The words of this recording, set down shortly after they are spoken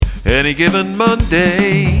Any given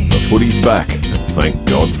Monday. The footy's back, and thank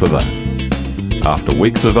God for that. After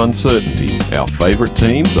weeks of uncertainty, our favourite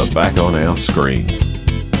teams are back on our screens.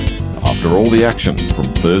 After all the action from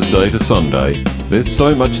Thursday to Sunday, there's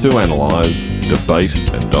so much to analyse, debate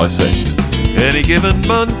and dissect. Any given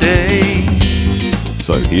Monday.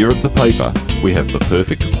 So here at The Paper, we have the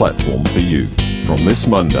perfect platform for you. From this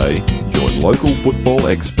Monday, join local football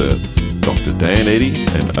experts, Dr. Dan Eddy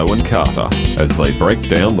and Owen Carter, as they break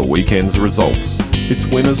down the weekend's results, its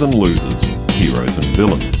winners and losers, heroes and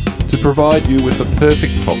villains, to provide you with the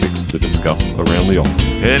perfect topics to discuss around the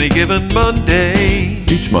office. Any given Monday.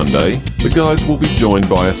 Each Monday, the guys will be joined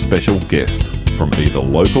by a special guest from either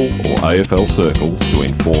local or AFL circles to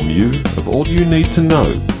inform you of all you need to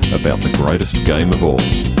know about the greatest game of all.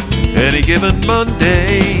 Any given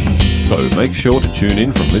Monday. So make sure to tune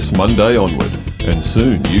in from this Monday onward, and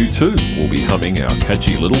soon you too will be humming our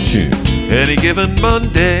catchy little tune. Any given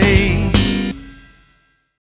Monday.